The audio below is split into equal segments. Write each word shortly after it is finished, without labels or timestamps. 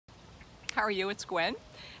How are you? It's Gwen,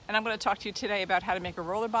 and I'm going to talk to you today about how to make a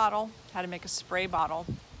roller bottle, how to make a spray bottle,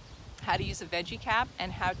 how to use a veggie cap,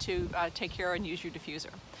 and how to take care and use your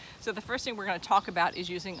diffuser. So the first thing we're going to talk about is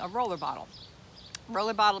using a roller bottle.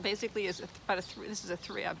 Roller bottle basically is about this is a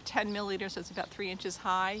 10 milliliter, so it's about 3 inches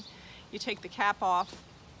high. You take the cap off.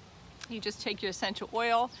 You just take your essential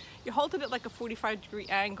oil, you hold it at like a 45-degree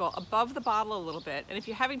angle above the bottle a little bit, and if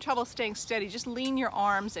you're having trouble staying steady, just lean your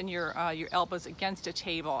arms and your elbows against a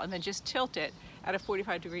table and then just tilt it at a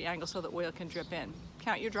 45-degree angle so the oil can drip in.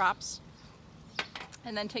 Count your drops,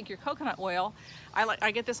 and then take your coconut oil.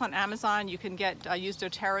 I get this on Amazon. You can use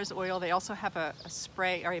doTERRA's oil. They also have a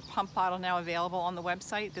spray or a pump bottle now available on the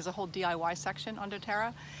website. There's a whole DIY section on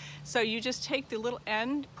doTERRA. So you just take the little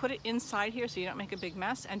end, put it inside here so you don't make a big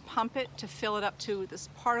mess, and pump it to fill it up to this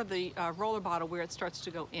part of the roller bottle where it starts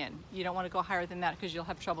to go in. You don't want to go higher than that because you'll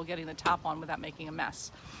have trouble getting the top on without making a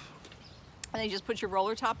mess. And then you just put your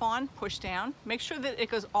roller top on, push down. Make sure that it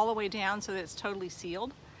goes all the way down so that it's totally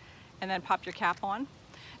sealed, and then pop your cap on.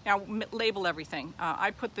 Now label everything.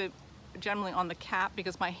 I put generally on the cap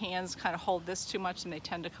because my hands kind of hold this too much and they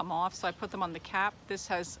tend to come off, so I put them on the cap. This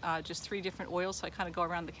has just 3 different oils, so I kind of go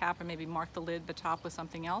around the cap and maybe mark the lid, the top, with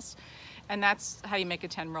something else. And that's how you make a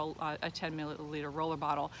 10 milliliter roller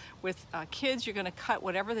bottle. With kids, you're going to cut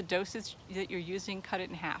whatever the dosage that you're using, cut it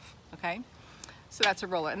in half, okay? So that's a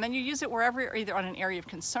roller. And then you use it wherever, either on an area of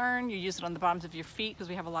concern, you use it on the bottoms of your feet because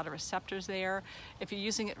we have a lot of receptors there. If you're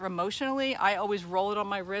using it emotionally, I always roll it on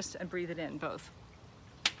my wrist and breathe it in, both.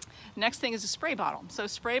 Next thing is a spray bottle. So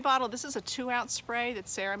spray bottle, this is a 2-ounce spray that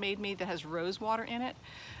Sarah made me that has rose water in it.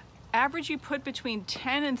 Average, you put between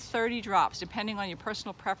 10 and 30 drops, depending on your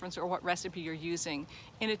personal preference or what recipe you're using,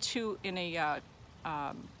 in a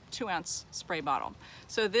 2-ounce spray bottle.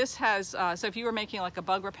 So this has, so if you were making like a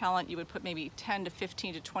bug repellent, you would put maybe 10 to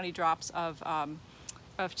 15 to 20 drops of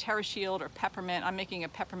TerraShield or peppermint. I'm making a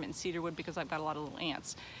peppermint and cedarwood because I've got a lot of little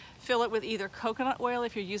ants. Fill it with either coconut oil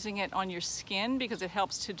if you're using it on your skin because it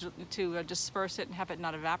helps to disperse it and have it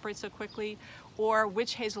not evaporate so quickly, or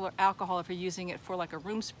witch hazel or alcohol if you're using it for like a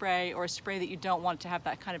room spray or a spray that you don't want to have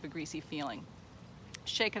that kind of a greasy feeling.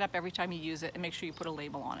 Shake it up every time you use it and make sure you put a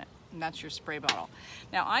label on it. And that's your spray bottle.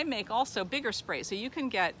 Now I make also bigger sprays, so you can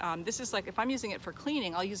get, this is like if I'm using it for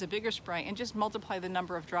cleaning, I'll use a bigger spray and just multiply the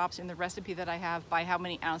number of drops in the recipe that I have by how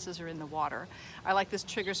many ounces are in the water. I like this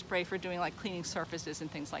trigger spray for doing like cleaning surfaces and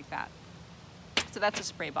things like that. So that's a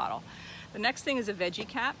spray bottle. The next thing is a veggie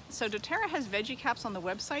cap. So doTERRA has veggie caps on the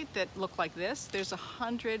website that look like this. There's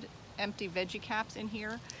 100 empty veggie caps in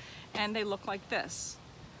here, and they look like this.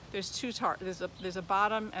 There's there's a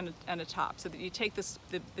bottom and a top, so that you take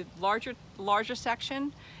the larger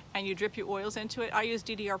section and you drip your oils into it. I use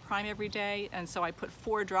DDR Prime every day, and so I put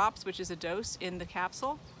 4 drops, which is a dose, in the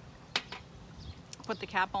capsule. Put the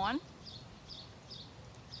cap on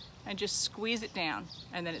and just squeeze it down,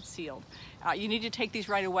 and then it's sealed. You need to take these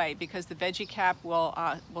right away because the veggie cap will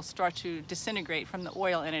start to disintegrate from the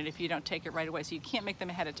oil in it if you don't take it right away, so you can't make them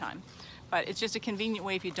ahead of time. But it's just a convenient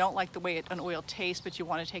way if you don't like the way an oil tastes, but you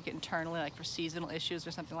want to take it internally, like for seasonal issues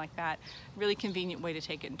or something like that. Really convenient way to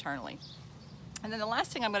take it internally. And then the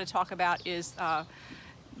last thing I'm going to talk about is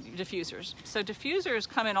diffusers. So diffusers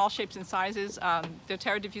come in all shapes and sizes.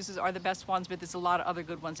 doTERRA diffusers are the best ones, but there's a lot of other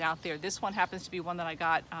good ones out there. This one happens to be one that I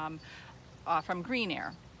got from Green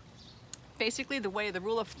Air. Basically, the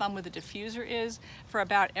rule of thumb with a diffuser is for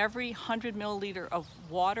about every 100 milliliter of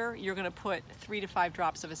water, you're going to put 3 to 5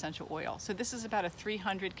 drops of essential oil. So this is about a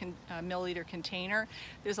 300 milliliter container.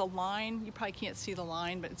 There's a line. You probably can't see the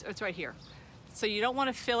line, but it's right here. So you don't want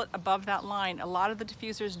to fill it above that line. A lot of the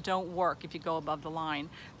diffusers don't work if you go above the line.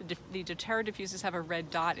 The doTERRA diffusers have a red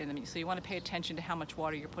dot in them, so you want to pay attention to how much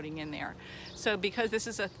water you're putting in there. So because this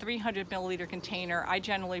is a 300 milliliter container, I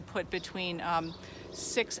generally put between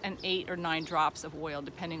 6 and 8 or 9 drops of oil,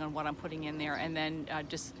 depending on what I'm putting in there, and then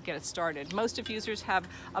just get it started. Most diffusers have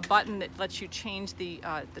a button that lets you change the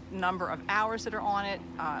number of hours that are on it,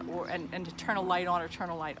 and to turn a light on or turn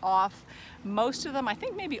a light off. Most of them, I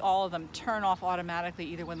think maybe all of them, turn off automatically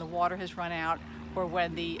either when the water has run out or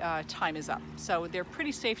when the time is up. So they're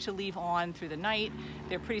pretty safe to leave on through the night.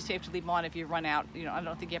 They're pretty safe to leave on if you run out. You know, I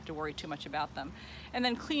don't think you have to worry too much about them. And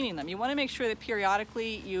then cleaning them. You want to make sure that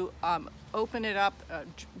periodically you open it up,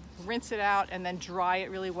 rinse it out, and then dry it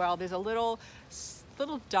really well. There's a little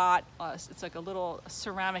dot, it's like a little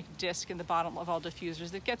ceramic disc in the bottom of all diffusers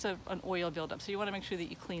that gets an oil buildup, so you want to make sure that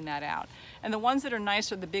you clean that out. And the ones that are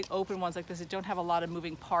nice are the big open ones like this that don't have a lot of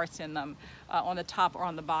moving parts in them on the top or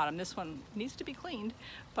on the bottom. This one needs to be cleaned,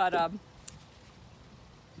 but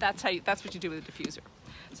that's what you do with a diffuser.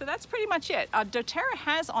 So that's pretty much it. doTERRA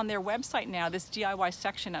has on their website now this DIY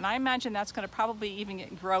section, and I imagine that's going to probably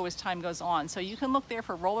even grow as time goes on. So you can look there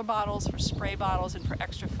for roller bottles, for spray bottles, and for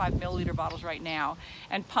extra 5 milliliter bottles right now,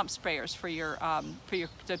 and pump sprayers for your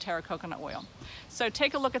doTERRA coconut oil. So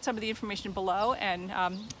take a look at some of the information below and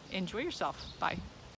enjoy yourself. Bye.